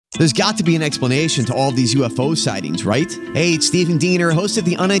There's got to be an explanation to all these UFO sightings, right? Hey, it's Stephen Diener, host of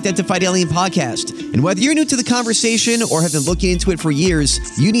the Unidentified Alien Podcast. And whether you're new to the conversation or have been looking into it for years,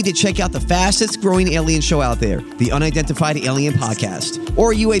 you need to check out the fastest growing alien show out there, the Unidentified Alien Podcast,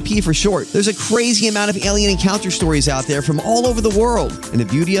 or UAP for short. There's a crazy amount of alien encounter stories out there from all over the world. And the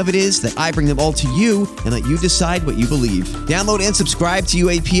beauty of it is that I bring them all to you and let you decide what you believe. Download and subscribe to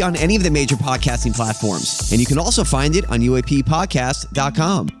UAP on any of the major podcasting platforms. And you can also find it on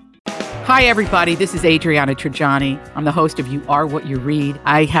UAPpodcast.com. Hi, everybody. This is Adriana Trajani. I'm the host of You Are What You Read.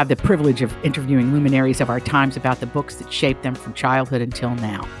 I have the privilege of interviewing luminaries of our times about the books that shaped them from childhood until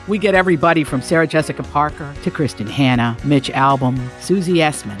now. We get everybody from Sarah Jessica Parker to Kristen Hanna, Mitch Albom, Susie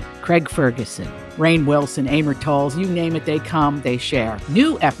Essman, Craig Ferguson, Rainn Wilson, Amor Tolls, you name it, they come, they share.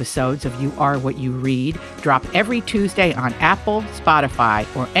 New episodes of You Are What You Read drop every Tuesday on Apple,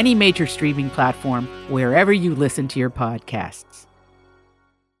 Spotify, or any major streaming platform wherever you listen to your podcasts.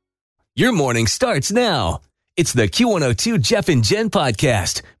 Your morning starts now. It's the Q102 Jeff and Jen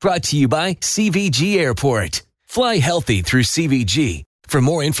podcast brought to you by CVG Airport. Fly healthy through CVG. For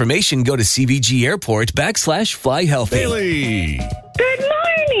more information, go to CVG Airport /fly healthy. Bailey. Good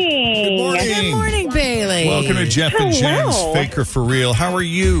morning. Good morning. Good morning, Bailey. Welcome to Jeff and Jen's Faker for Real. How are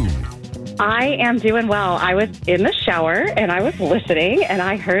you? I am doing well. I was in the shower and I was listening and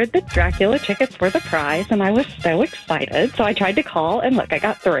I heard that Dracula tickets were the prize and I was so excited. So I tried to call and look, I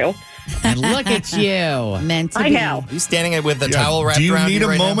got through. And look at you. Meant to I be. know. You standing with the towel wrapped Do you around need you a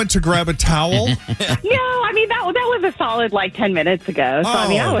right moment to grab a towel? No, I mean, that was a solid 10 minutes ago. So,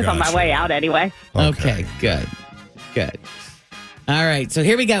 I was on my gotcha. way out anyway. Okay, good. All right, so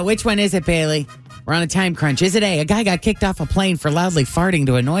here we go. Which one is it, Bailey? We're on a time crunch. Is it A, a guy got kicked off a plane for loudly farting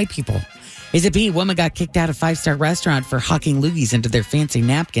to annoy people? Is it B, a woman got kicked out of a 5-star restaurant for hucking loogies into their fancy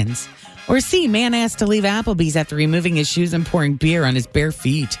napkins? Or C, man asked to leave Applebee's after removing his shoes and pouring beer on his bare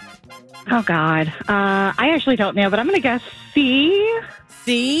feet? Oh, God. I actually don't know, but I'm going to guess C.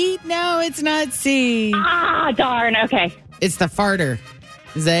 C? No, it's not C. Ah, darn. Okay. It's the farter.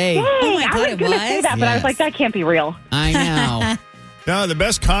 It's A. Yay, Oh my I God, was it going to say that, but I was Yes. like, that can't be real. I know. No, the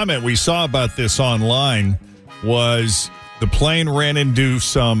best comment we saw about this online was the plane ran into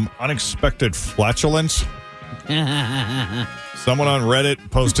some unexpected flatulence. Someone on Reddit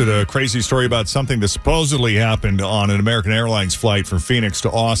posted a crazy story about something that supposedly happened on an American Airlines flight from Phoenix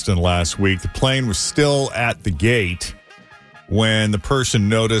to Austin last week. The plane was still at the gate when the person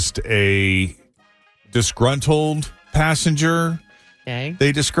noticed a disgruntled passenger. Okay.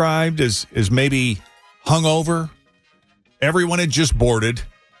 They described as maybe hungover. Everyone had just boarded,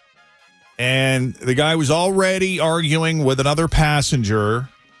 and the guy was already arguing with another passenger.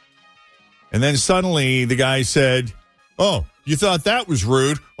 And then suddenly the guy said, "Oh, you thought that was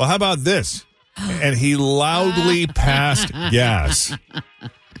rude? Well, how about this?" And he loudly passed gas.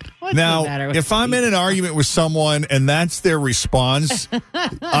 What's Now, the matter with if I'm in an argument with someone and that's their response,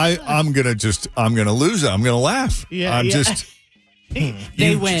 I'm gonna lose it. I'm gonna laugh. Yeah,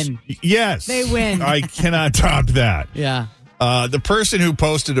 They win. Yes. They win. I cannot top that. Yeah. The person who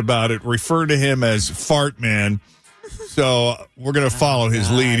posted about it referred to him as Fart Man. So we're going to follow his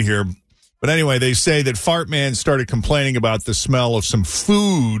lead here. But anyway, they say that Fart Man started complaining about the smell of some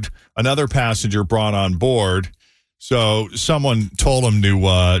food another passenger brought on board. So someone told him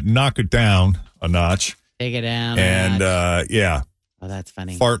to knock it down a notch. Take it down. And yeah. Oh, that's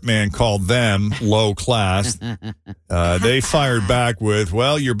funny. Fart Man called them low class. They fired back with,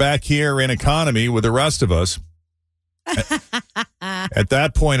 "Well, you're back here in economy with the rest of us." At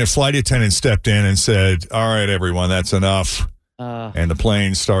that point, a flight attendant stepped in and said, "All right, everyone, that's enough." And the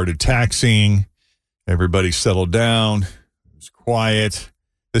plane started taxiing. Everybody settled down. It was quiet.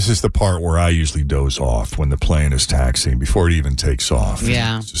 This is the part where I usually doze off when the plane is taxiing before it even takes off.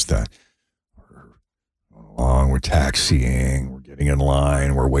 Yeah. It's just that we're taxiing, we're getting in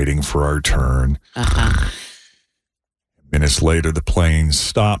line, we're waiting for our turn. Minutes later, the plane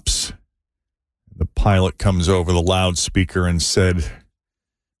stops. The pilot comes over the loudspeaker and said,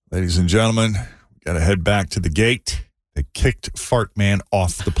 "Ladies and gentlemen, we got to head back to the gate." They kicked Fart Man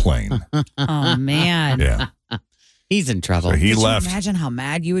off the plane. Oh, man. Yeah. He's in trouble. So he Could left. you imagine how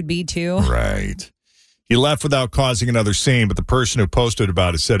mad you would be, too? Right. He left without causing another scene, but the person who posted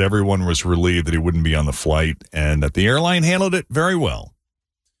about it said everyone was relieved that he wouldn't be on the flight and that the airline handled it very well.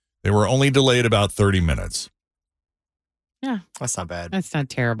 They were only delayed about 30 minutes. Yeah. That's not bad. That's not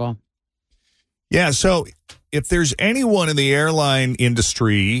terrible. Yeah, so if there's anyone in the airline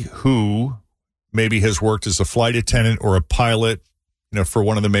industry who maybe has worked as a flight attendant or a pilot, for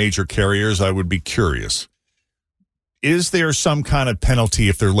one of the major carriers, I would be curious. Is there some kind of penalty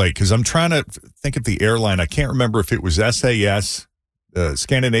if they're late? Because I'm trying to think of the airline. I can't remember if it was SAS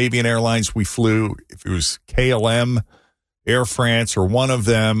Scandinavian Airlines we flew, if it was KLM, Air France, or one of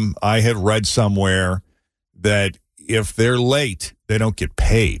them, I had read somewhere that if they're late, they don't get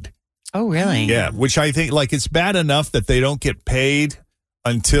paid. Oh, really? Yeah, which I think, like, it's bad enough that they don't get paid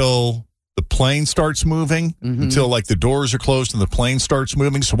until the plane starts moving, until, like, the doors are closed and the plane starts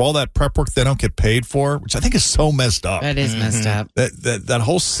moving. So all that prep work they don't get paid for, which I think is so messed up. That is messed up. That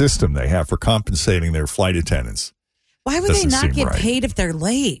whole system they have for compensating their flight attendants. Why would they Doesn't not seem get right. paid if they're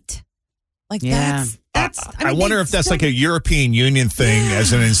late? Like, Yeah. I wonder if that's like a European Union thing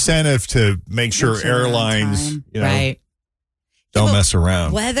as an incentive to make sure Make sure they're on airlines, time. Right. don't mess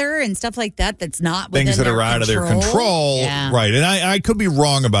around. weather and stuff like that. That's not within Things that their are out of their control. Yeah. Right. And I could be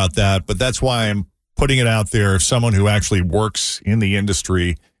wrong about that, but that's why I'm putting it out there. If someone who actually works in the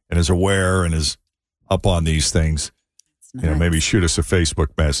industry and is aware and is up on these things, maybe shoot us a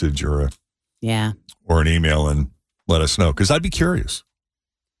Facebook message or an email and let us know. Because I'd be curious,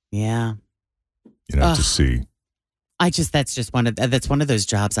 Yeah. to see. That's one of those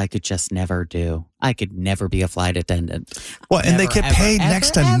jobs I could just never do. I could never be a flight attendant. Well, and they get paid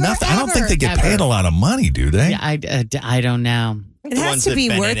next to nothing. I don't think they get paid a lot of money, do they? Yeah, I don't know. It has to be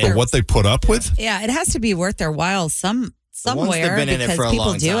worth For what they put up with? Yeah, it has to be worth their while somewhere The ones that have been in it because for a people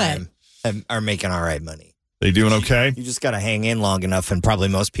long do time it. are making all right money. They doing okay? You just got to hang in long enough, and probably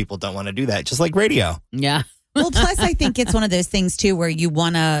most people don't want to do that, just like radio. Yeah. Well, plus I think it's one of those things too where you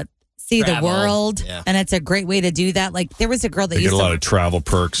want to see Travel. the world, Yeah. and it's a great way to do that. Like there was a girl that They used get a to lot of travel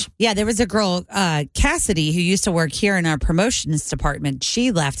perks. Yeah, there was a girl, Cassidy, who used to work here in our promotions department.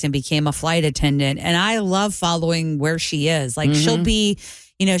 She left and became a flight attendant. And I love following where she is. Like she'll be,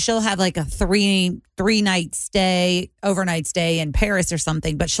 she'll have like a three-night stay, overnight stay in Paris or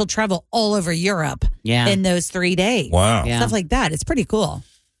something, but she'll travel all over Europe in those 3 days. Wow. Yeah. Stuff like that. It's pretty cool.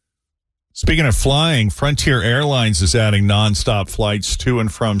 Speaking of flying, Frontier Airlines is adding nonstop flights to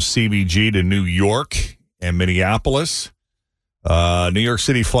and from CBG to New York and Minneapolis. New York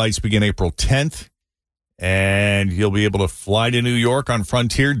City flights begin April 10th, and you'll be able to fly to New York on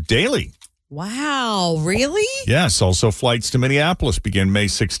Frontier daily. Wow, really? Yes, also flights to Minneapolis begin May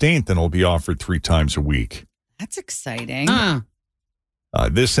 16th and will be offered 3 times a week. That's exciting.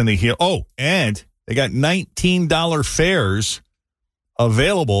 This and the heel. Oh, and they got $19 fares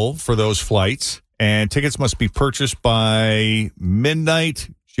available for those flights, and tickets must be purchased by midnight,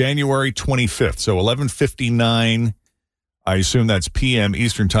 January 25th. So 11:59, I assume that's p.m.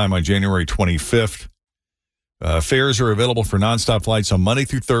 Eastern time on January 25th. Fares are available for nonstop flights on Monday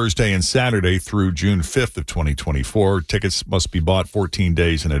through Thursday and Saturday through June 5th of 2024. Tickets must be bought 14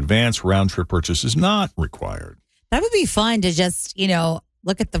 days in advance. Round-trip purchase is not required. That would be fun to just,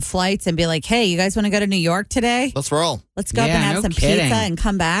 look at the flights and be like, hey, you guys want to go to New York today? Let's roll. Let's go up Yeah, and have no some kidding. pizza and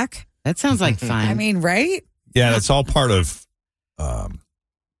come back. That sounds like fun. I mean, right? Yeah, that's all part of,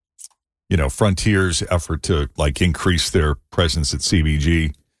 Frontier's effort to increase their presence at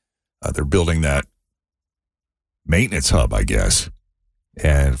CBG. They're building that maintenance hub, I guess,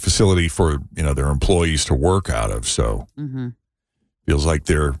 and facility for their employees to work out of. So feels like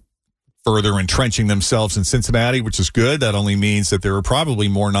they're further entrenching themselves in Cincinnati, which is good. That only means that there are probably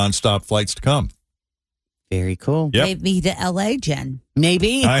more nonstop flights to come. Very cool. Yep. Maybe to LA, Jen.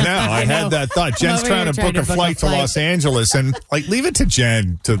 Maybe. I know. I had that thought. Jen's over trying here to book a flight to Los Angeles, and leave it to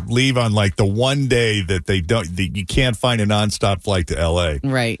Jen to leave on the one day that you can't find a nonstop flight to LA.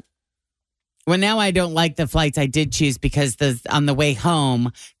 Right. Well, now I don't like the flights I did choose because on the way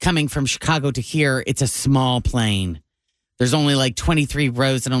home, coming from Chicago to here, it's a small plane. There's only 23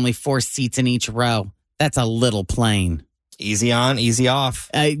 rows and only 4 seats in each row. That's a little plane. Easy on, easy off.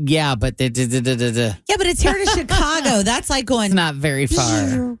 Yeah, but Yeah, but it's here to Chicago. That's like going it's not very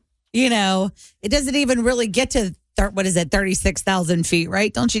far. It doesn't even really get to 36,000 feet,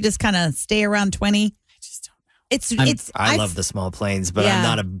 right? Don't you just kind of stay around 20? I just don't know. I love the small planes, but Yeah. I'm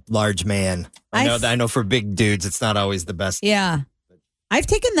not a large man. I know for big dudes, it's not always the best. Yeah. I've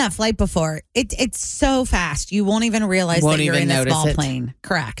taken that flight before. It's so fast. You won't even realize Won't that you're even in a notice small it. plane.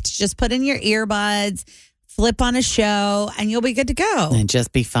 Correct. Just put in your earbuds, flip on a show, and you'll be good to go. And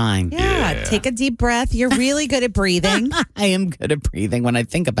just be fine. Yeah. Take a deep breath. You're really good at breathing, I am good at breathing when I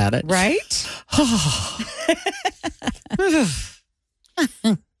think about it. right?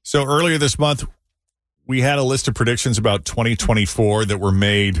 So earlier this month, we had a list of predictions about 2024 that were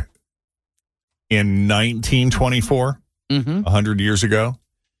made in 1924. 100 years ago.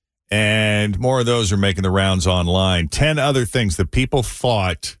 And more of those are making the rounds online. 10 other things that people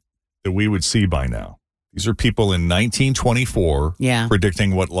thought that we would see by now. These are people in 1924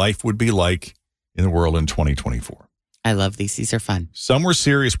 predicting what life would be like in the world in 2024. I love these. These are fun. Some were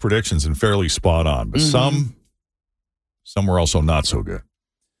serious predictions and fairly spot on, but some Some were also not so good.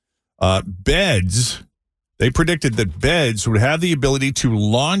 Beds, they predicted that beds would have the ability to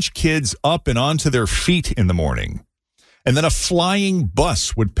launch kids up and onto their feet in the morning. And then a flying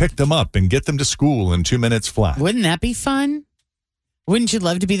bus would pick them up and get them to school in 2 minutes flat. Wouldn't that be fun? Wouldn't you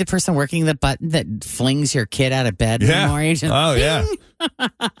love to be the person working the button that flings your kid out of bed in the morning? Yeah.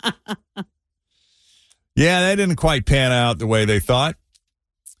 Yeah, that didn't quite pan out the way they thought.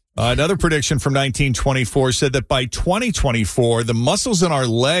 Another prediction from 1924 said that by 2024, the muscles in our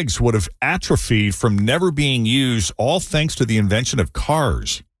legs would have atrophied from never being used, all thanks to the invention of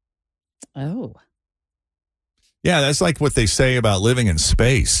cars. Oh. Yeah, that's like what they say about living in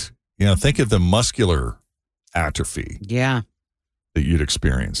space. You know, think of the muscular atrophy Yeah, that you'd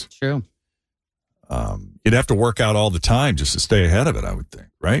experience. true. You'd have to work out all the time just to stay ahead of it, I would think,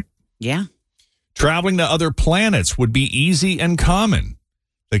 right? Yeah. Traveling to other planets would be easy and common.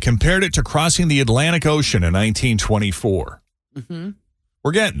 They compared it to crossing the Atlantic Ocean in 1924. Mm-hmm.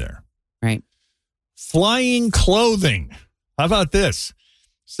 We're getting there. Right. Flying clothing. How about this?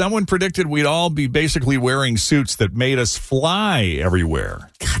 Someone predicted we'd all be basically wearing suits that made us fly everywhere.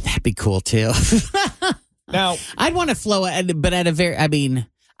 God, that'd be cool too. Now, I'd want to float, but at a very, I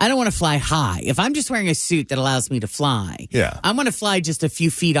don't want to fly high. If I'm just wearing a suit that allows me to fly, yeah, I want to fly just a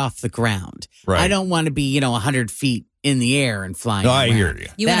few feet off the ground. Right. I don't want to be, 100 feet in the air and flying. No, I around. hear you.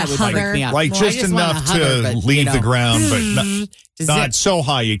 You want to hover? Me up. Like Well, I just enough wanna hover, to but, leave the ground, but not zip. so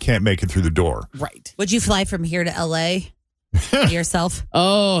high you can't make it through the door. Right. Would you fly from here to L.A. yourself?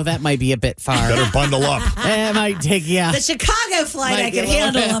 Oh, that might be a bit far. Better bundle up. It might take, yeah. The Chicago flight Might I be a could little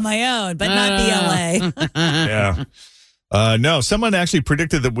handle bit. on my own, but not the L.A. Yeah. No, someone actually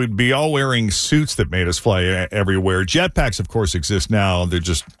predicted that we'd be all wearing suits that made us fly everywhere. Jetpacks, of course, exist now. They're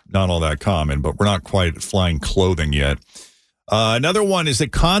just not all that common, but we're not quite at flying clothing yet. Another one is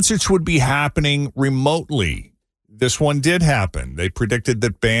that concerts would be happening remotely. This one did happen. They predicted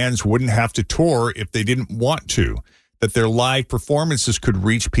that bands wouldn't have to tour if they didn't want to, that their live performances could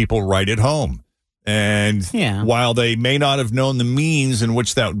reach people right at home. And while they may not have known the means in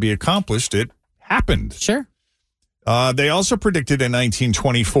which that would be accomplished, it happened. Sure. They also predicted in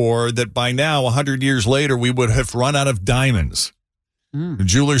 1924 that by now, 100 years later, we would have run out of diamonds. The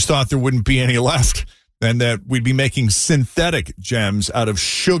jewelers thought there wouldn't be any left and that we'd be making synthetic gems out of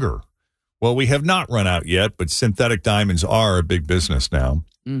sugar. Well, we have not run out yet, but synthetic diamonds are a big business now.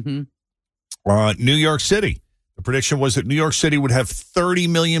 Mm-hmm. New York City. The prediction was that New York City would have 30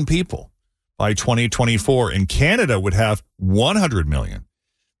 million people by 2024, and Canada would have 100 million.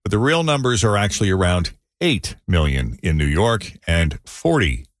 But the real numbers are actually around 8 million in New York and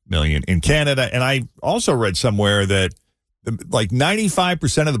 40 million in Canada. And I also read somewhere that like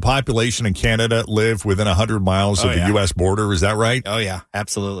 95% of the population in Canada live within 100 miles of the U.S. border. Is that right? Oh, yeah,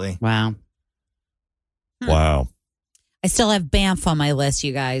 absolutely. Wow. Wow. I still have Banff on my list,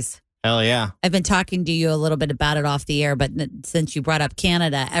 you guys. Hell yeah. I've been talking to you a little bit about it off the air, but since you brought up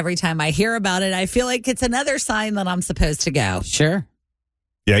Canada, every time I hear about it, I feel like it's another sign that I'm supposed to go. Sure.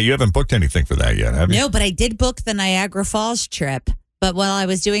 Yeah, you haven't booked anything for that yet, have you? No, but I did book the Niagara Falls trip. But while I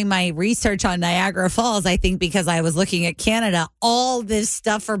was doing my research on Niagara Falls, I think because I was looking at Canada, all this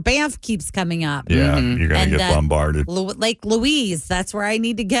stuff for Banff keeps coming up. Yeah, you're going to get bombarded. Lake Louise, that's where I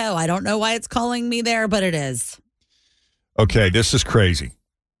need to go. I don't know why it's calling me there, but it is. Okay, this is crazy.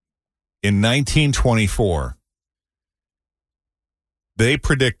 In 1924, they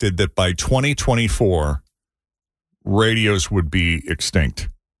predicted that by 2024, radios would be extinct.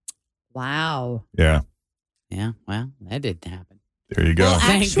 Wow. Yeah. Yeah, well, that didn't happen. There you go. Well,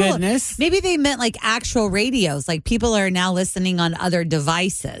 Thank goodness. Maybe they meant like actual radios. Like people are now listening on other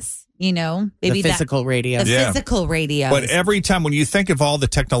devices, maybe the physical radio. Physical radios. But every time when you think of all the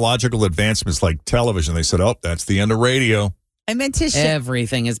technological advancements like television, they said, oh, that's the end of radio. I meant to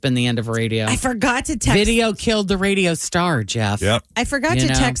Everything has been the end of radio. I forgot to text. Video killed the radio star, Jeff. Yep. I forgot to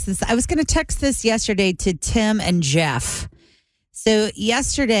text this. I was going to text this yesterday to Tim and Jeff. So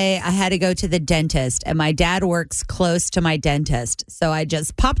yesterday I had to go to the dentist and my dad works close to my dentist. So I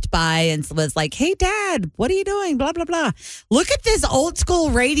just popped by and was like, hey, Dad, what are you doing? Blah, blah, blah. Look at this old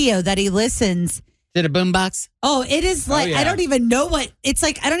school radio that he listens. Is it a boombox? Oh, it is like, I don't even know what, it's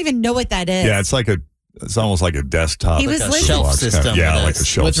like, I don't even know what that is. Yeah, it's almost like a desktop. He was like a listening. shelf system. Yeah, like a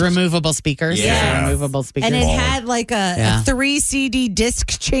shelf With system. removable speakers? Yeah. Removable speakers. And it had like a 3 CD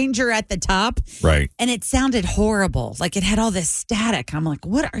disc changer at the top. Right. And it sounded horrible. Like it had all this static. I'm like,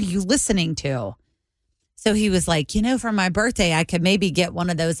 what are you listening to? So he was like, for my birthday, I could maybe get one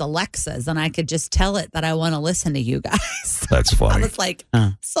of those Alexas and I could just tell it that I want to listen to you guys. That's funny. I was like,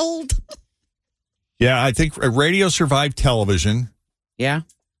 sold. Yeah, I think radio survived television. Yeah.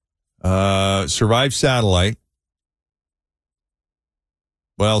 Survived satellite.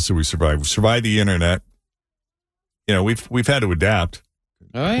 What else did we survive? We survived the internet. You know, we've had to adapt.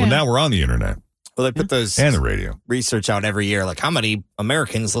 Oh, yeah. Well, now we're on the internet. Well, they put those and the radio research out every year, like how many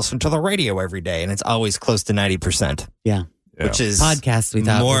Americans listen to the radio every day, and it's always close to 90%. Yeah. Which is podcasts we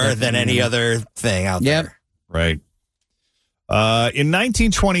thought more than any other thing out there. Right. In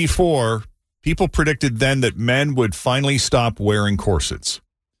 1924, people predicted then that men would finally stop wearing corsets.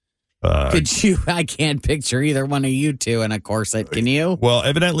 Could you? I can't picture either one of you two in a corset. Can you? Well,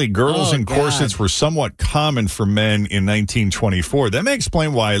 evidently, girdles and corsets were somewhat common for men in 1924. That may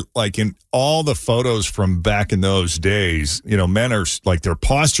explain why, like in all the photos from back in those days, you know, men are like their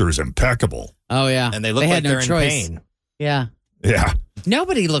posture is impeccable. Oh, yeah. And they look like they're in pain. Yeah. Yeah.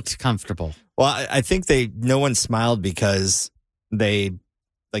 Nobody looked comfortable. Well, I think no one smiled because the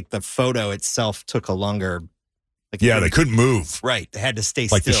photo itself took a longer. They couldn't move. Right. They had to stay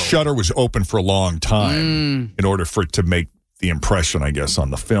still. Like the shutter was open for a long time in order for it to make the impression, I guess,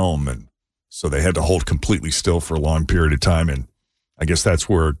 on the film. And so they had to hold completely still for a long period of time. And I guess that's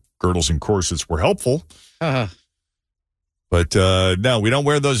where girdles and corsets were helpful. But no, we don't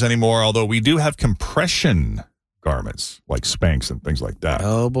wear those anymore, although we do have compression garments like Spanx and things like that.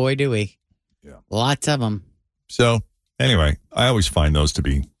 Oh, boy, do we. Yeah. Lots of them. So anyway, I always find those to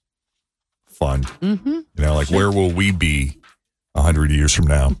be fun. You know, like where will we be 100 years from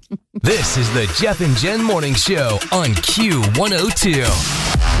now? This is the Jeff and Jen Morning Show on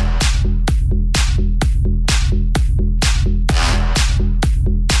Q102.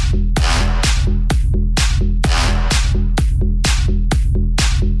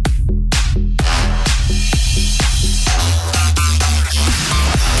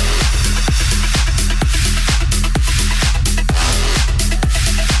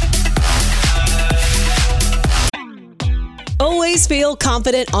 Always feel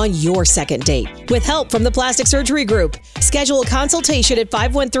confident on your second date. With help from the Plastic Surgery Group. Schedule a consultation at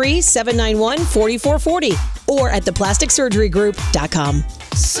 513-791-4440 or at theplasticsurgerygroup.com.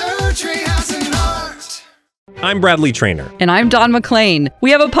 Surgery has an art. I'm Bradley Trainer. And I'm Don McClain. We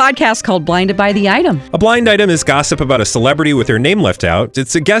have a podcast called Blinded by the Item. A blind item is gossip about a celebrity with their name left out.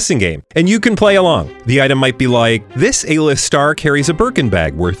 It's a guessing game, and you can play along. The item might be like, this A-list star carries a Birkin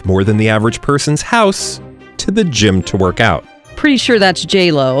bag worth more than the average person's house to the gym to work out. Pretty sure that's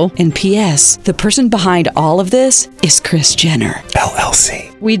J-Lo. And P.S. the person behind all of this is Kris Jenner,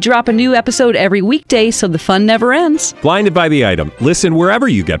 LLC. We drop a new episode every weekday so the fun never ends. Blinded by the Item. Listen wherever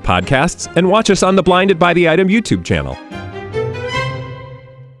you get podcasts and watch us on the Blinded by the Item YouTube channel.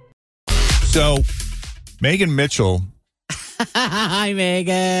 So, Megan Mitchell. Hi,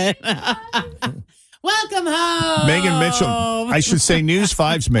 Megan. Welcome home. Megan Mitchell. I should say News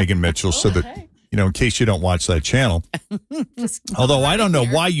 5's Megan Mitchell so that... You know, in case you don't watch that channel. Although I don't know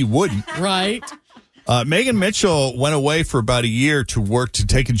why you wouldn't. Right. Megan Mitchell went away for about a year to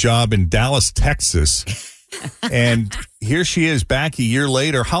take a job in Dallas, Texas. And here she is back a year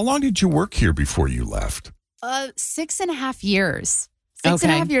later. How long did you work here before you left? 6.5 years.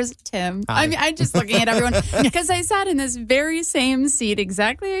 6.5 years, Tim. I'm just looking at everyone because I sat in this very same seat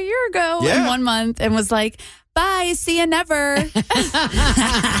exactly a year ago in 1 month and was like, bye, see you never.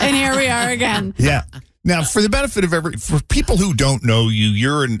 And here we are again. Yeah. Now, for the benefit of for people who don't know you,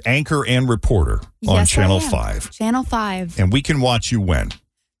 you're an anchor and reporter on Channel 5. Channel 5. And we can watch you when?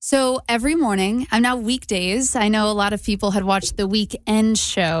 So every morning, I'm now weekdays. I know a lot of people had watched the weekend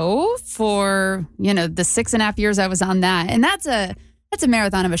show for, the 6.5 years I was on that. And that's a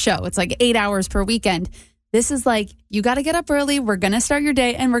marathon of a show. It's like 8 hours per weekend. This is like, you got to get up early. We're going to start your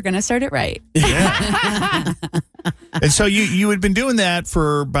day and we're going to start it right. Yeah. And so you had been doing that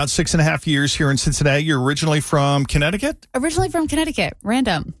for about 6.5 years here in Cincinnati. You're originally from Connecticut? Originally from Connecticut.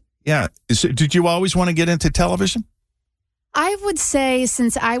 Random. Yeah. Did you always want to get into television? I would say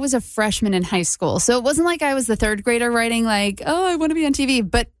since I was a freshman in high school. So it wasn't like I was the third grader writing like, oh, I want to be on TV.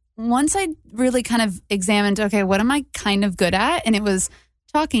 But once I really kind of examined, okay, what am I kind of good at? And it was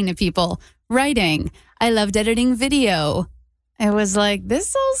talking to people, writing. I loved editing video. It was like,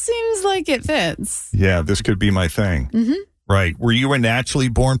 this all seems like it fits. Yeah, this could be my thing. Mm-hmm. Right. Were you a naturally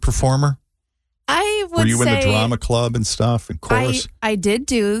born performer? I would say. Were you in the drama club and stuff and chorus? I did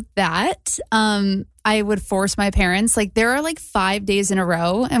do that. I would force my parents. Like, there are like 5 days in a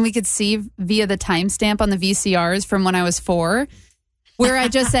row, and we could see via the timestamp on the VCRs from when I was 4, where I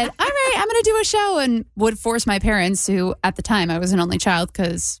just said, all right, I'm going to do a show, and would force my parents, who at the time I was an only child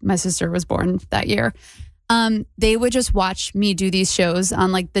because my sister was born that year. They would just watch me do these shows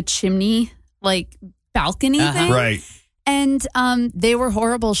on like the chimney, like balcony thing. Right. And they were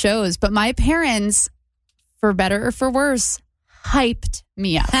horrible shows, but my parents, for better or for worse, hyped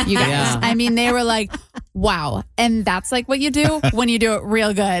me up, you guys. Yeah. I mean, they were like, wow. And that's like what you do when you do it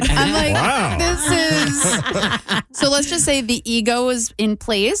real good. I'm like, Wow. this is. So let's just say the ego is in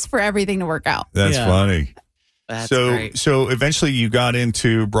place for everything to work out. That's Yeah. funny. That's so great. so eventually you got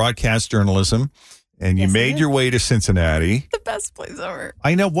into broadcast journalism and you made your way to Cincinnati. The best place ever.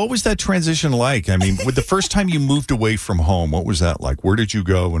 I know. What was that transition like? I mean, with the first time you moved away from home, what was that like? Where did you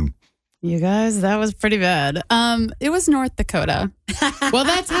go? And You guys, that was pretty bad. It was North Dakota. Well,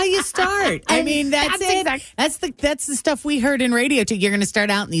 that's how you start. I mean, that's it. That's the stuff we heard in radio too. You're going to start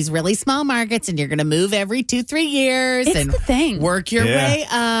out in these really small markets, and you're going to move every 2-3 years, It's and the thing. work your way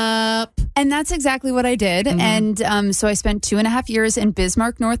up. And that's exactly what I did. And so I spent 2.5 years in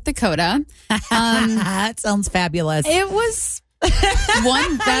Bismarck, North Dakota. That sounds fabulous. It was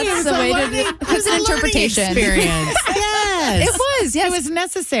one. That's the way to. It was an interpretation. Experience. Yes, It was. Yes, it was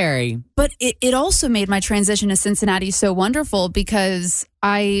necessary. But it also made my transition to Cincinnati so wonderful because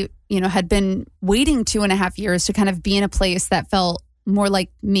I, had been waiting 2.5 years to kind of be in a place that felt more like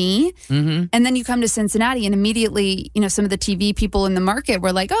me. Mm-hmm. And then you come to Cincinnati and immediately, some of the TV people in the market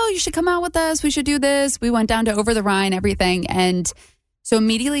were like, oh, you should come out with us. We should do this. We went down to Over the Rhine, everything. And so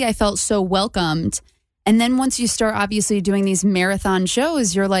immediately I felt so welcomed. And then once you start obviously doing these marathon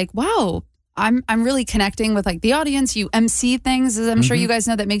shows, you're like, wow, I'm really connecting with like the audience. You MC things, as I'm sure you guys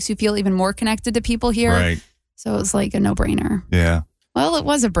know, that makes you feel even more connected to people here. right. So it was like a no-brainer. Yeah. Well, it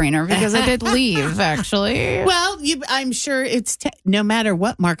was a brainer because I did leave, actually. Well, I'm sure it's no matter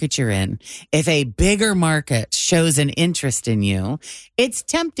what market you're in, if a bigger market shows an interest in you, it's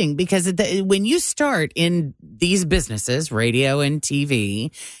tempting because when you start in these businesses, radio and TV,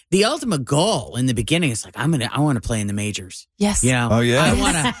 the ultimate goal in the beginning is like, I want to play in the majors. Yes. Oh,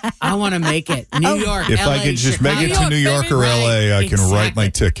 yeah. I want to make it. New York, If LA, I could just Chicago. make it to New York or LA, I can write my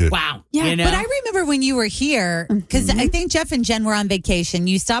ticket. Wow. Yeah, but I remember when you were here, because I think Jeff and Jen were on vacation.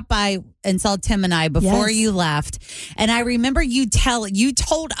 You stopped by and saw Tim and I before Yes. you left. And I remember you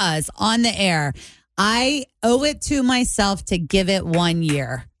told us on the air, I owe it to myself to give it 1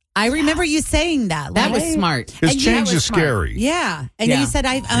 year. I remember you saying that. That was smart. Because And change that is scary. Yeah. And Yeah. you said,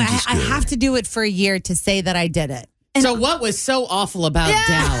 I have to do it for a year to say that I did it. So what was so awful about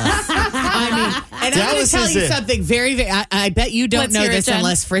Dallas? I mean, and I'm going to Dallas tell is you it. something very, very, I bet you don't Let's know hear it, this Jen.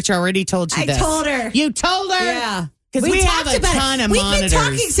 unless Fritch already told you I this. told her. You told her? Yeah. Because we have talked a about ton it. of We've monitors. been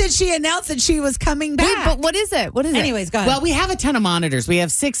talking since she announced that she was coming back. Wait, but what is it? What is it? Anyways, go ahead. Well, we have a ton of monitors. We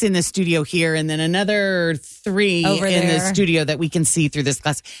have 6 in the studio here and then another 3 Over in the there. studio that we can see through this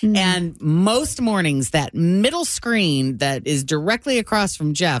glass. And most mornings, that middle screen that is directly across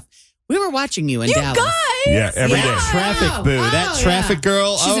from Jeff, we were watching you in Dallas. Yeah, every day. Yeah. Traffic boo. That traffic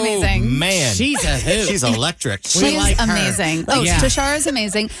girl. She's amazing. Man. She's a hoot. She's electric. We She like is her. amazing. Oh, Yeah. Tashara is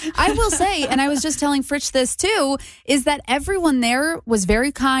amazing. I will say, and I was just telling Fritch this too, is that everyone there was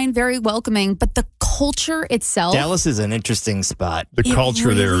very kind, very welcoming, but the culture itself. Dallas is an interesting spot. The It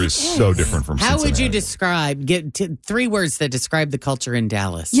culture there really is so different from How would you Cincinnati. describe, 3 words that describe the culture in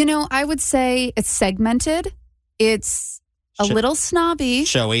Dallas? I would say it's segmented. It's a little snobby.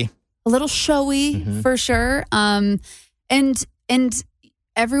 Showy. A little showy for sure. And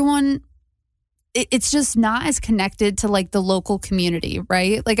everyone, it's just not as connected to like the local community,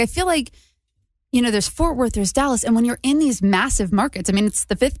 right? Like I feel like, there's Fort Worth, there's Dallas. And when you're in these massive markets, I mean, it's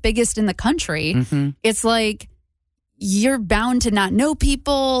the 5th biggest in the country. It's like you're bound to not know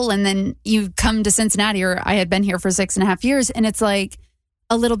people. And then you come to Cincinnati, or I had been here for 6.5 years, and it's like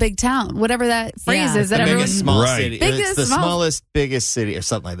a little big town, whatever that phrase is that The everyone. biggest small Right. city. Biggest It's the small- smallest, biggest city or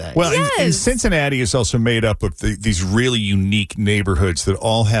something like that. Well, and Yes. Cincinnati is also made up of these really unique neighborhoods that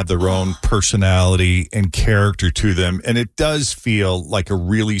all have their own personality and character to them. And it does feel like a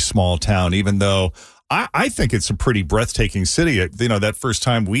really small town, even though I think it's a pretty breathtaking city. That first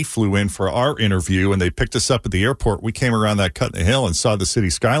time we flew in for our interview and they picked us up at the airport, we came around that cut in the hill and saw the city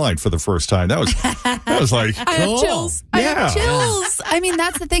skyline for the first time. That was like, I have chills. I have Yeah. chills. I mean,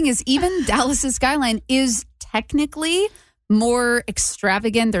 that's the thing is even Dallas's skyline is technically more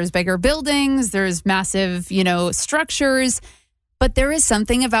extravagant. There's bigger buildings. There's massive, structures. But there is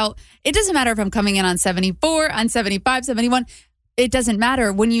something about, it doesn't matter if I'm coming in on 74, on 75, 71. It doesn't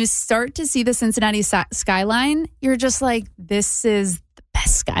matter. When you start to see the Cincinnati skyline, you're just like, this is the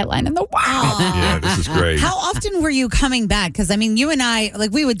best skyline in the world. yeah, this is great. How often were you coming back? Because, I mean, you and I,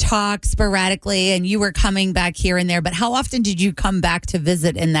 we would talk sporadically and you were coming back here and there. But how often did you come back to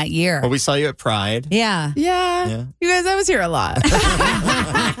visit in that year? Well, we saw you at Pride. Yeah. Yeah. You guys, I was here a lot.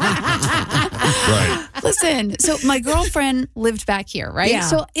 Right. Listen, so my girlfriend lived back here, right? Yeah.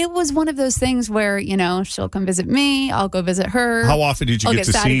 So it was one of those things where, she'll come visit me, I'll go visit her. How often did you I'll get get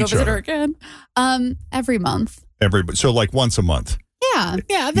to sad see and go each visit her other? again. Every month. Everybody. So like once a month. Yeah.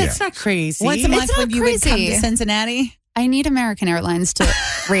 Yeah, that's not crazy. Once a month not when you would come crazy. to Cincinnati? I need American Airlines to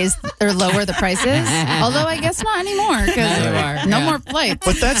raise or lower the prices. Although I guess not anymore because no more flights.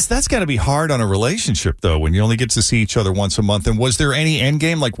 But that's got to be hard on a relationship, though, when you only get to see each other once a month. And was there any end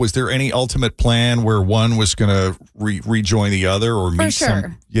game? Like, was there any ultimate plan where one was going to rejoin the other or meet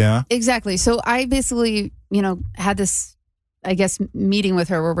some? Yeah, exactly. So I basically, had this, I guess, meeting with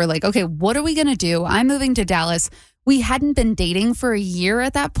her where we're like, okay, what are we going to do? I'm moving to Dallas. We hadn't been dating for a year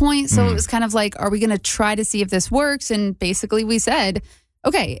at that point. So it was kind of like, are we going to try to see if this works? And basically we said,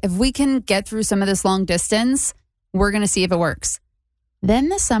 okay, if we can get through some of this long distance, we're going to see if it works. Then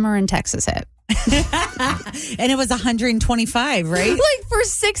the summer in Texas hit. And it was 125, right? Like for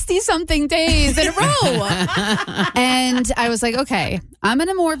 60 something days in a row. And I was like, okay, I'm going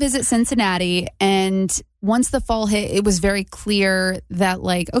to more visit Cincinnati. And once the fall hit, it was very clear that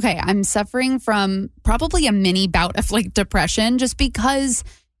like, okay, I'm suffering from probably a mini bout of like depression just because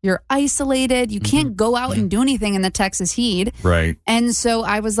you're isolated. You can't go out and do anything in the Texas heat. Right. And so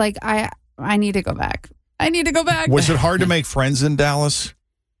I was like, I need to go back. I need to go back. Was it hard to make friends in Dallas?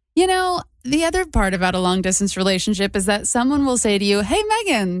 The other part about a long distance relationship is that someone will say to you, hey,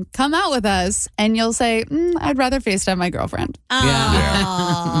 Megan, come out with us. And you'll say, I'd rather FaceTime my girlfriend.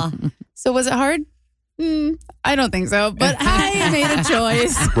 Yeah. So was it hard? I don't think so. But I made a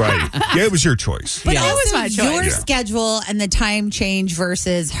choice. Right. Yeah, it was your choice. But It was also my choice. your schedule and the time change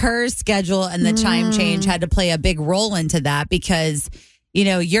versus her schedule and the time change had to play a big role into that because,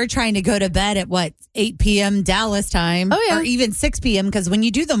 you're trying to go to bed at 8 p.m. Dallas time or even 6 p.m. because when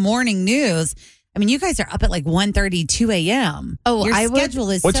you do the morning news, I mean, you guys are up at like 1:30, 2 a.m. Oh, your schedule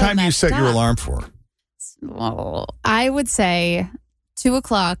is What so time do you messed set your up. alarm for? Well, I would say 2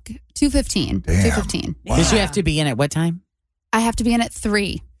 o'clock, 2:15. Damn. 2:15. Did you have to be in at what time? I have to be in at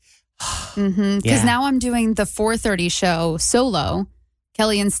 3. Because now I'm doing the 4:30 show solo.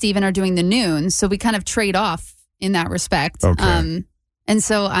 Kelly and Steven are doing the noon. So we kind of trade off in that respect. Okay. And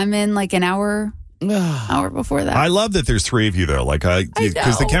so I'm in like an hour before that. I love that there's three of you, though. Like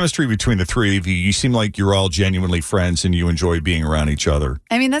because the chemistry between the three of you, you seem like you're all genuinely friends and you enjoy being around each other.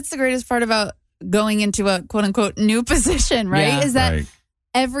 I mean, that's the greatest part about going into a quote unquote new position, right? Yeah. Is that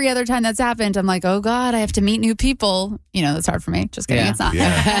every other time that's happened, I'm like, oh God, I have to meet new people. That's hard for me. Just kidding. It's not.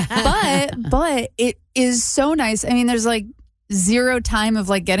 Yeah. But it is so nice. I mean, there's like zero time of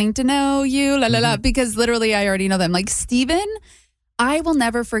like getting to know you, because literally I already know them. Like Steven, I will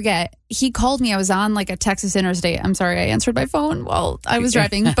never forget. He called me. I was on like a Texas interstate. I'm sorry, I answered my phone while I was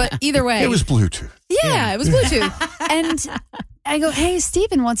driving, but either way. It was Bluetooth. Yeah, it was Bluetooth. And I go, hey,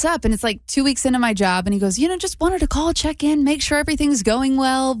 Steven, what's up? And it's like 2 weeks into my job. And he goes, just wanted to call, check in, make sure everything's going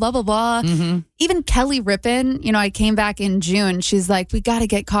well, blah, blah, blah. Even Kelly Rippin, I came back in June. She's like, we got to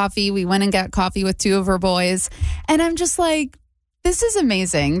get coffee. We went and got coffee with 2 of her boys. And I'm just like, this is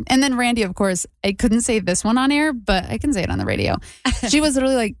amazing. And then Randy, of course, I couldn't say this one on air, but I can say it on the radio. She was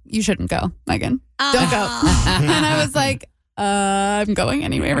literally like, you shouldn't go, Megan. Don't go. And I was like, I'm going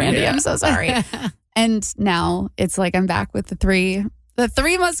anyway, Randy. I'm so sorry. And now it's like I'm back with the three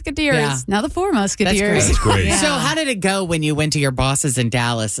Musketeers. Yeah. Now the 4 Musketeers. That's great. So how did it go when you went to your bosses in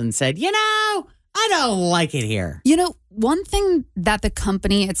Dallas and said, I don't like it here? One thing that the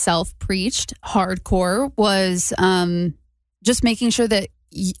company itself preached hardcore was just making sure that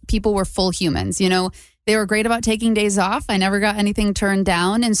people were full humans. They were great about taking days off. I never got anything turned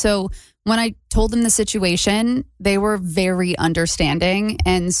down. And so when I told them the situation, they were very understanding.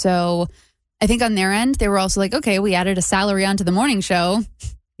 And so I think on their end, they were also like, okay, we added a salary onto the morning show.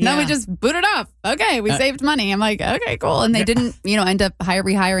 Then we just boot it off. Okay, we saved money. I'm like, okay, cool. And they didn't, end up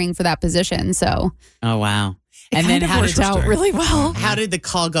rehiring for that position. So, oh wow. And then how worked out really well. How did the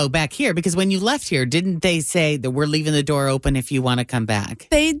call go back here? Because when you left here, didn't they say that we're leaving the door open if you want to come back?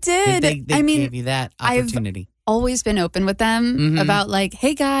 They did. They gave you that opportunity. I've always been open with them about like,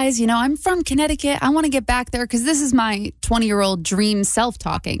 hey guys, I'm from Connecticut. I want to get back there because this is my 20-year-old dream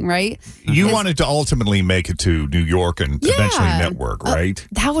self-talking, right? You wanted to ultimately make it to New York and eventually network, right?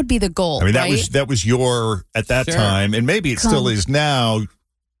 That would be the goal. I mean, that was your, at that time, and maybe it still is now,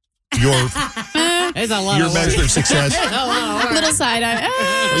 your measure of success. Little side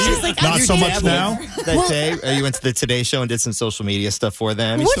eye. She's like, not so much now. That day, you went to the Today Show and did some social media stuff for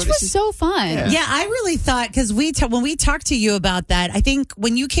them, which was so fun. Yeah, I really thought because when we talked to you about that, I think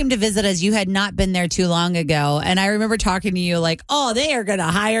when you came to visit us, you had not been there too long ago, and I remember talking to you like, "Oh, they are going to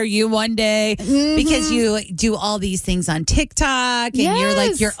hire you one day because you do all these things on TikTok and you're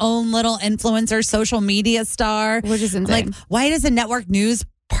like your own little influencer, social media star." Which is insane. Like, why does a network news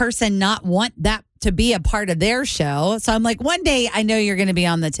person not want that to be a part of their show? So I'm like, one day I know you're going to be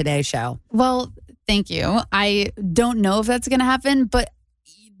on the Today Show. Well, thank you. I don't know if that's going to happen, but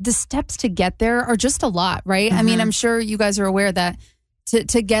the steps to get there are just a lot, right? I mean, I'm sure you guys are aware that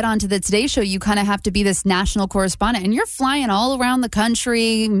to get onto the Today Show, you kind of have to be this national correspondent, and you're flying all around the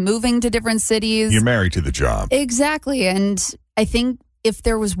country, moving to different cities. You're married to the job. Exactly. And I think if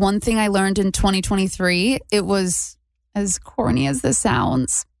there was one thing I learned in 2023, it was, as corny as this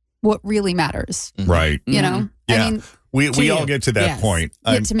sounds, what really matters. Right. You know? Yeah. I mean, we all get to that point.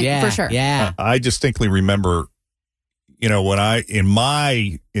 To me, for sure. Yeah. I distinctly remember, when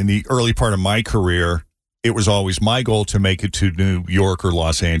in the early part of my career, it was always my goal to make it to New York or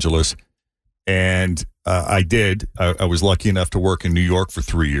Los Angeles. And I did. I was lucky enough to work in New York for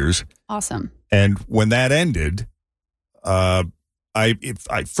 3 years. Awesome. And when that ended, for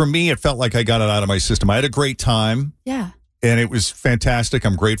me, it felt like I got it out of my system. I had a great time. Yeah. And it was fantastic.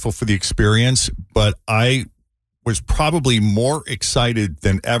 I'm grateful for the experience. But I was probably more excited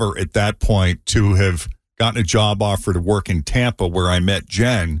than ever at that point to have gotten a job offer to work in Tampa, where I met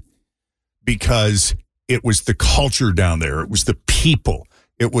Jen, because it was the culture down there. It was the people.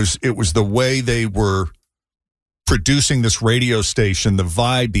 It was the way they were producing this radio station, the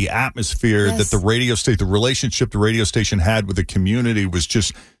vibe, the atmosphere that the relationship the radio station had with the community was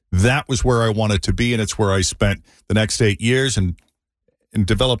just, that was where I wanted to be. And it's where I spent the next 8 years and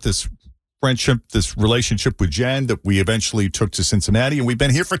developed this friendship, this relationship with Jen that we eventually took to Cincinnati, and we've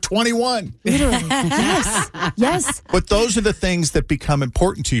been here for 21. Literally. Yes. But those are the things that become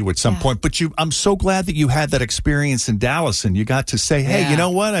important to you at some point. But I'm so glad that you had that experience in Dallas and you got to say, hey, you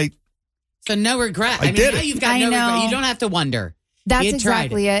know what? So no regret. I did now it. You've got no regret. You don't have to wonder. That's You tried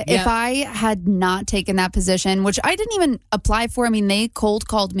exactly it. Yep. If I had not taken that position, which I didn't even apply for, I mean, they cold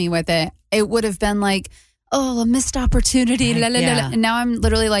called me with it. It would have been like, oh, a missed opportunity. La, la, la, la. And now I'm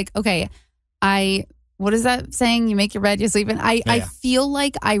literally like, okay, what is that saying? You make your bed, you sleep in. I feel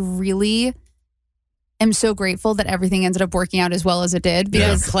like I really am so grateful that everything ended up working out as well as it did.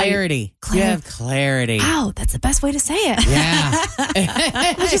 Because clarity. You have clarity. Wow, that's the best way to say it. Yeah.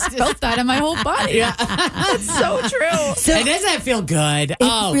 I just felt that in my whole body. Yeah. That's so true. So, and doesn't that feel good?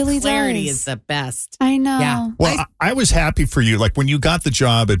 It really clarity does. is the best. I know. Yeah. Well, I was happy for you. Like when you got the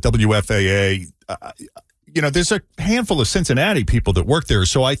job at WFAA, there's a handful of Cincinnati people that work there.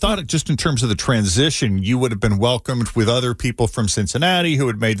 So I thought just in terms of the transition, you would have been welcomed with other people from Cincinnati who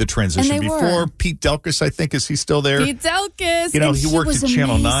had made the transition before. Were. Pete Delkus, I think, is he still there? Pete Delkus. He worked at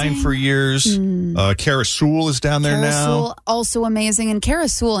Channel 9 for years. Kara Sewell is down there now. Sewell, also amazing. And Kara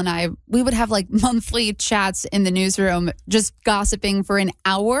Sewell and I, we would have like monthly chats in the newsroom, just gossiping for an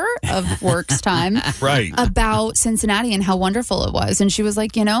hour of work's time right. about Cincinnati and how wonderful it was. And she was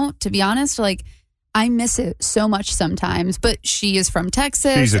like, to be honest, like, I miss it so much sometimes, but she is from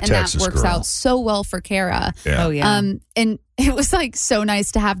Texas, She's a and Texas that works girl. out so well for Kara. Yeah. Oh, yeah. And it was like so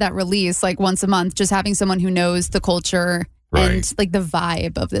nice to have that release like once a month, just having someone who knows the culture and like the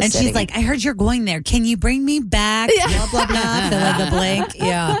vibe of this and city. she's like, I heard you're going there. Can you bring me back? Blah, blah, blah. Fill in the blank.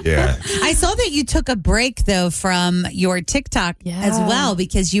 Yeah. I saw that you took a break, though, from your TikTok as well,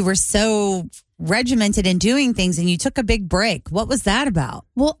 because you were so regimented in doing things and you took a big break. What was that about?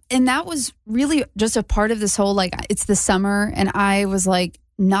 Well, and that was really just a part of this whole, like, it's the summer and I was like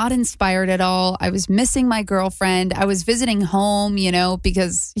not inspired at all. I was missing my girlfriend. I was visiting home,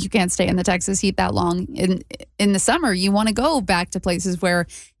 because you can't stay in the Texas heat that long. In the summer, you want to go back to places where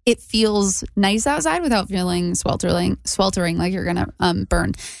it feels nice outside without feeling sweltering like you're going to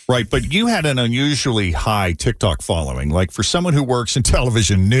burn. Right. But you had an unusually high TikTok following. Like for someone who works in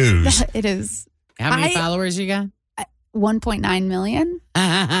television news. It is. How many followers you got? 1.9 million.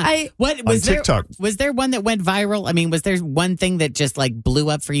 What was on TikTok? Was there one that went viral? I mean, was there one thing that just like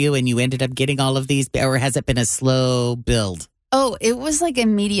blew up for you and you ended up getting all of these, or has it been a slow build? Oh, it was like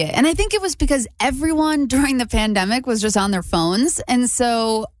immediate. And I think it was because everyone during the pandemic was just on their phones. And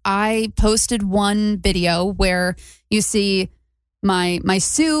so I posted one video where you see my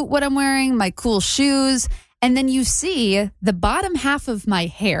suit, what I'm wearing, my cool shoes. And then you see the bottom half of my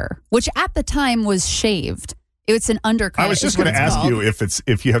hair, which at the time was shaved. It's an undercut. I was just going to ask you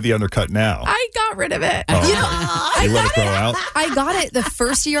if you have the undercut now. I got rid of it. Oh. You let it grow out? I got it the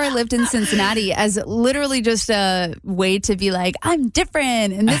first year I lived in Cincinnati as literally just a way to be like, I'm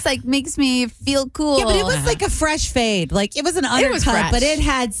different. And this like makes me feel cool. Yeah, but it was like a fresh fade. Like it was an undercut, but it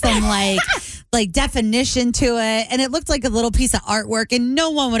had some like definition to it. And it looked like a little piece of artwork. And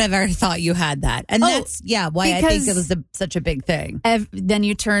no one would have ever thought you had that. And that's why I think it was such a big thing. Then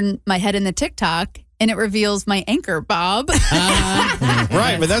you turn my head in the TikTok and it reveals my anchor bob.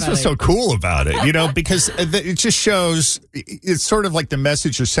 Right, but that's what's so cool about it, because it just shows, it's sort of like the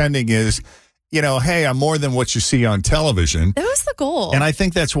message you're sending is, hey, I'm more than what you see on television. That was the goal. And I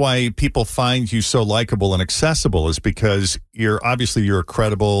think that's why people find you so likable and accessible, is because you're a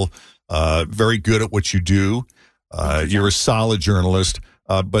credible, very good at what you do. You're a solid journalist,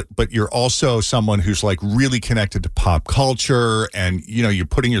 but you're also someone who's like really connected to pop culture, and you're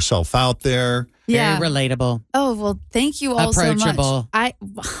putting yourself out there. Yeah. Very relatable. Oh, well, thank you all so much. Approachable.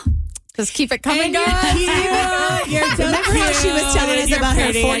 Just keep it coming, guys. Remember how she was telling us about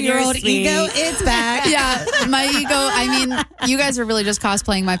her 4-year-old ego? It's back. Yeah, my ego. I mean, you guys are really just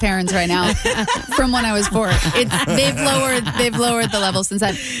cosplaying my parents right now from when I was 4. They've lowered the level since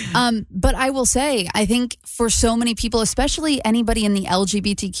then. But I will say, I think for so many people, especially anybody in the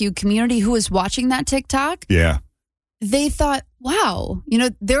LGBTQ community who was watching that TikTok, they thought, wow,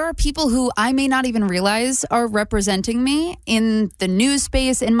 there are people who I may not even realize are representing me in the news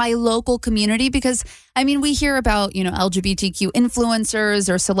space, in my local community. Because, I mean, we hear about, LGBTQ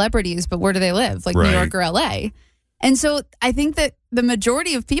influencers or celebrities, but where do they live? Like New York or LA. And so I think that the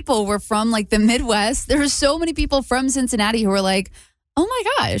majority of people were from like the Midwest. There were so many people from Cincinnati who were like, oh my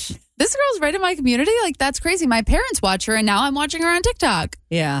gosh, this girl's right in my community. Like, that's crazy. My parents watch her and now I'm watching her on TikTok.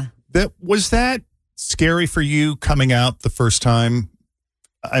 Yeah. Was that scary for you coming out the first time?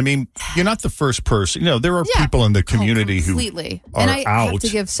 I mean, you're not the first person. There are people in the community who are and I out. have to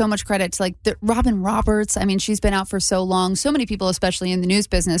give so much credit to Robin Roberts. I mean, she's been out for so long. So many people, especially in the news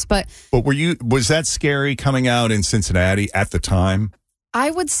business. But was that scary coming out in Cincinnati at the time? I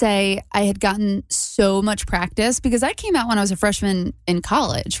would say I had gotten so much practice because I came out when I was a freshman in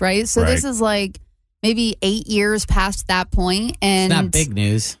college, right? So this is like maybe 8 years past that point. And it's not big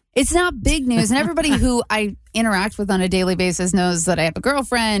news. It's not big news. And everybody who I interact with on a daily basis knows that I have a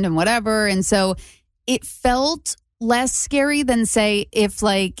girlfriend and whatever. And so it felt less scary than, say, if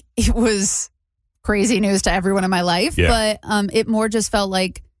like it was crazy news to everyone in my life. Yeah. But it more just felt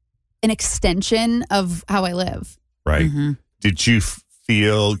like an extension of how I live. Right. Mm-hmm. Did you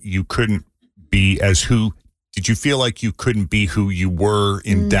feel you couldn't be did you feel like you couldn't be who you were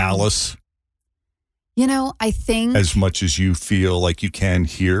in Dallas? I think as much as you feel like you can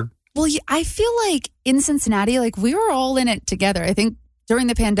here? Well, I feel like in Cincinnati, like we were all in it together. I think during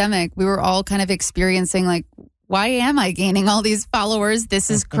the pandemic, we were all kind of experiencing like, why am I gaining all these followers? This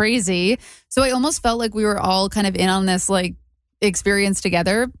is crazy. So I almost felt like we were all kind of in on this like experience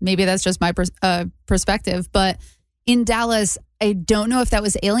together. Maybe that's just my perspective. But in Dallas, I don't know if that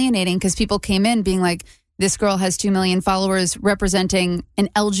was alienating because people came in being like, this girl has 2 million followers representing an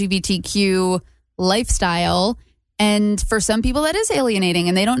LGBTQ lifestyle, and for some people that is alienating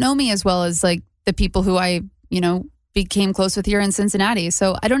and they don't know me as well as like the people who I became close with here in Cincinnati.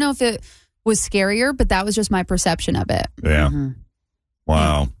 So I don't know if it was scarier, but that was just my perception of it.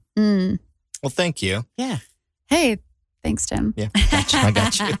 Wow. Well, thank you. Hey, thanks, Tim. I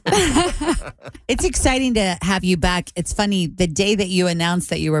got you. It's exciting to have you back. It's funny, the day that you announced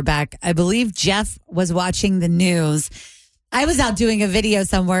that you were back, I believe Jeff was watching the news. I was out doing a video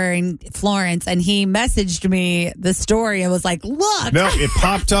somewhere in Florence, and he messaged me the story and was like, look. No, it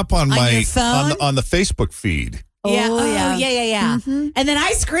popped up on my your phone? on the Facebook feed. Yeah. Mm-hmm. And then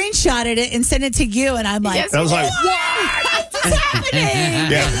I screenshotted it and sent it to you, and I'm like, I was like, what? What's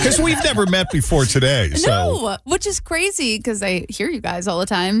happening? Yeah, because we've never met before today. So. No, which is crazy because I hear you guys all the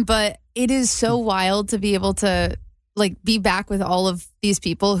time, but it is so wild to be able to like be back with all of these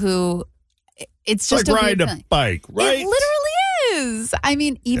people who it's just like riding a bike, right? It literally is. I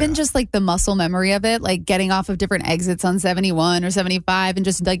mean, even just like the muscle memory of it, like getting off of different exits on 71 or 75 and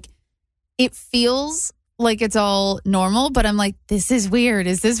just like it feels like it's all normal, but I'm like, this is weird.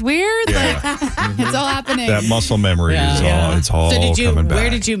 Is this weird? Yeah. Like, it's all happening. That muscle memory is all coming back. Where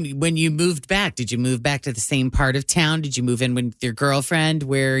did you, when you moved back, did you move back to the same part of town? Did you move in with your girlfriend?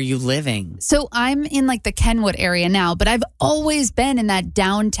 Where are you living? So I'm in like the Kenwood area now, but I've always been in that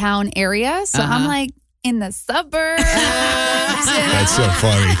downtown area. So I'm like in the suburbs. That's so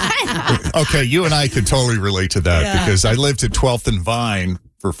funny. Okay, you and I could totally relate to that because I lived at 12th and Vine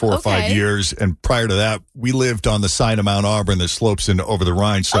for 4 or 5 years. And prior to that, we lived on the side of Mount Auburn that slopes into over the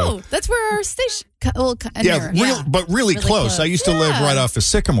Rhine. So that's where our station. But really close. I used to live right off of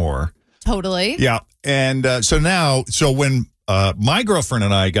Sycamore. Totally. Yeah. And so when my girlfriend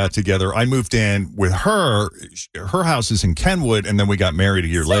and I got together, I moved in with her. Her house is in Kenwood, and then we got married a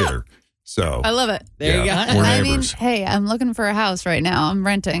year later. So I love it. There you go. We're I mean, neighbors. hey, I'm looking for a house right now. I'm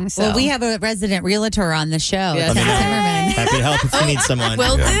renting. So. Well, we have a resident realtor on the show. Yes. Ted Zimmerman. Happy to help if you need someone.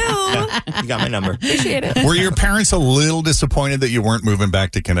 Will do. You got my number. Appreciate it. Were your parents a little disappointed that you weren't moving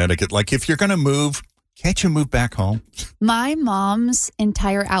back to Connecticut? Like, if you're going to move, can't you move back home? My mom's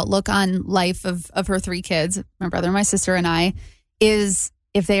entire outlook on life of her 3 kids, my brother, my sister, and I, is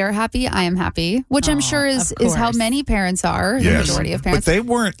if they are happy, I am happy, which I'm sure is how many parents are, the majority of parents. But they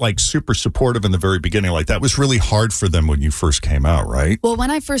weren't like super supportive in the very beginning. Like that was really hard for them when you first came out, right? Well,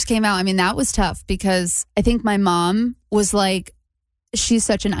 when I first came out, I mean, that was tough because I think my mom was like, she's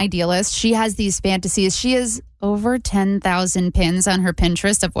such an idealist. She has these fantasies. She has over 10,000 pins on her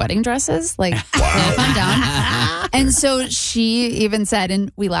Pinterest of wedding dresses. Like, if I'm down. And so she even said,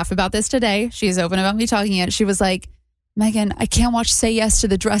 and we laugh about this today, she's open about me talking it. She was like, Megan, I can't watch Say Yes to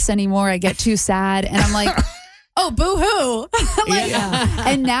the Dress anymore. I get too sad. And I'm like, oh, boo-hoo.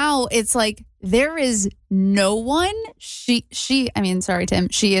 And now it's like, there is no one. Sorry, Tim.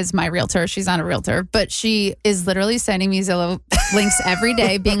 She is my realtor. She's not a realtor, but she is literally sending me Zillow links every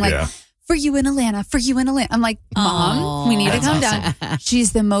day being like, for you in Atlanta, for you in Atlanta. I'm like, Mom, we need to come down.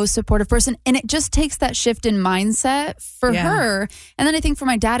 She's the most supportive person. And it just takes that shift in mindset for her. And then I think for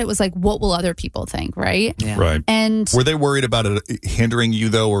my dad, it was like, what will other people think, right? Yeah. Right. And were they worried about it hindering you,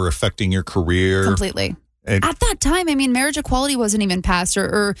 though, or affecting your career? Completely. At that time, I mean, marriage equality wasn't even passed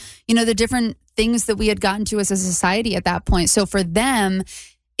or the different things that we had gotten to as a society at that point. So for them,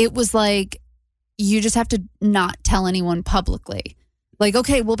 it was like, you just have to not tell anyone publicly. Like,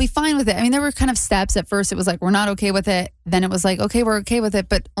 okay, we'll be fine with it. I mean, there were kind of steps. At first, it was like, we're not okay with it. Then it was like, okay, we're okay with it,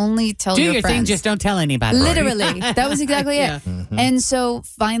 but only tell your friends. Thing, just don't tell anybody. Literally. That was exactly it. Mm-hmm. And so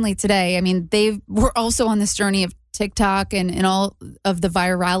finally today, I mean, we're also on this journey of TikTok and all of the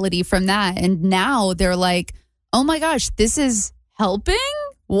virality from that. And now they're like, oh my gosh, this is helping?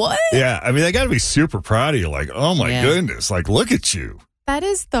 What? Yeah. I mean, they got to be super proud of you. Like, oh my goodness. Like, look at you. That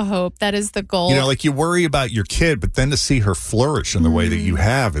is the hope. That is the goal. Like you worry about your kid, but then to see her flourish in the way that you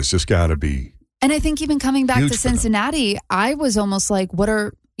have has just got to be. And I think even coming back to Cincinnati, I was almost like, what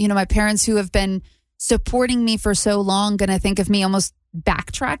are, my parents who have been supporting me for so long going to think of me almost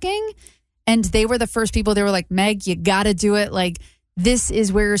backtracking? And they were the first people. They were like, Meg, you got to do it. Like, this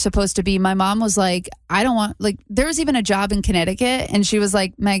is where you're supposed to be. My mom was like, I don't want, like, there was even a job in Connecticut. And she was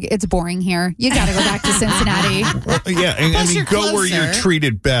like, Meg, it's boring here. You got to go back to Cincinnati. And I mean, go where you're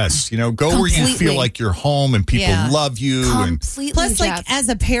treated best. Go where you feel like you're home and people love you. Completely. Plus, like, as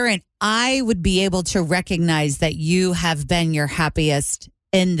a parent, I would be able to recognize that you have been your happiest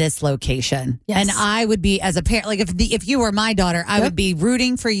in this location. Yes. And I would be, as a parent, like if you were my daughter, I would be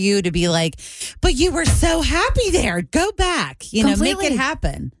rooting for you to be like, but you were so happy there. Go back, make it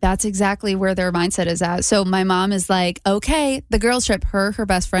happen. That's exactly where their mindset is at. So my mom is like, okay, the girls trip, her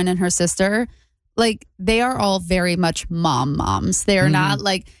best friend and her sister, like they are all very much moms. They are not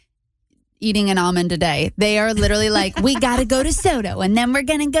like eating an almond a day. They are literally like, we got to go to Soto and then we're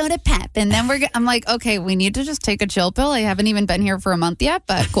going to go to Pep. And then I'm like, okay, we need to just take a chill pill. I haven't even been here for a month yet,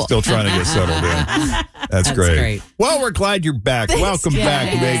 but cool. Still trying to get settled in. That's great. Well, we're glad you're back. Thanks. Welcome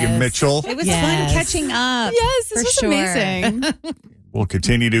back, Megan Mitchell. It was fun catching up. Yes, this was amazing. We'll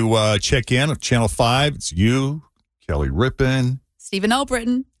continue to check in at Channel 5. It's you, Kelly Rippon, Stephen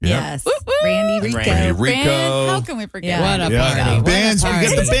Albritton. Yes. Randy Rico. How can we forget? What a party. We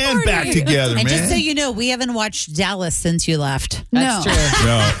get the band back together, and man. just so you know, we haven't watched Dallas since you left. That's true.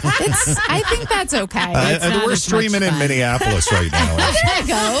 No. I think that's okay. And we're streaming in Minneapolis right now. There you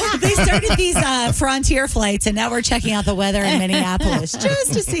go. They started these Frontier flights, and now we're checking out the weather in Minneapolis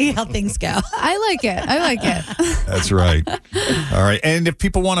just to see how things go. I like it. That's right. All right. And if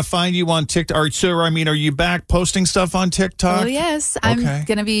people want to find you on TikTok, are you back posting stuff on TikTok? Oh, yes. I'm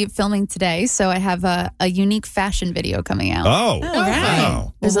going to be filming today, so I have a unique fashion video coming out. All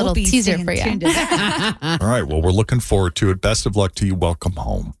right. There's a little teaser for you. All right. Well, we're looking forward to it. Best of luck to you. Welcome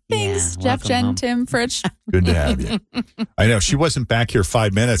home. Thanks, Jeff, Jen, home. Tim, Fritch. Good to have you. I know she wasn't back here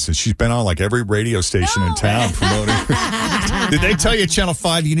 5 minutes, and she's been on like every radio station in town promoting. Did they tell you, Channel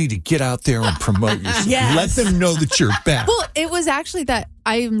 5, you need to get out there and promote yourself? Yes. Let them know that you're back. Well, it was actually that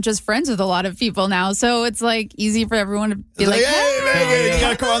I'm just friends with a lot of people now, so it's like easy for everyone to be like, hey, Megan, you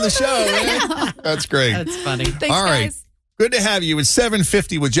got to come on the show. Man. That's great. That's funny. Thanks, all right. guys. Good to have you. It's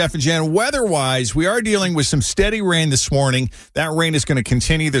 7:50 with Jeff and Jen. Weather-wise, we are dealing with some steady rain this morning. That rain is going to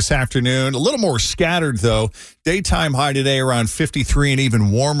continue this afternoon. A little more scattered, though. Daytime high today around 53 and even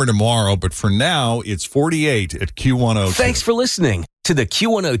warmer tomorrow. But for now, it's 48 at Q102. Thanks for listening to the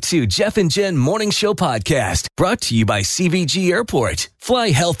Q102 Jeff and Jen Morning Show podcast, brought to you by CVG Airport. Fly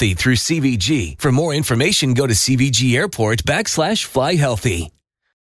healthy through CVG. For more information, go to CVG Airport /fly healthy.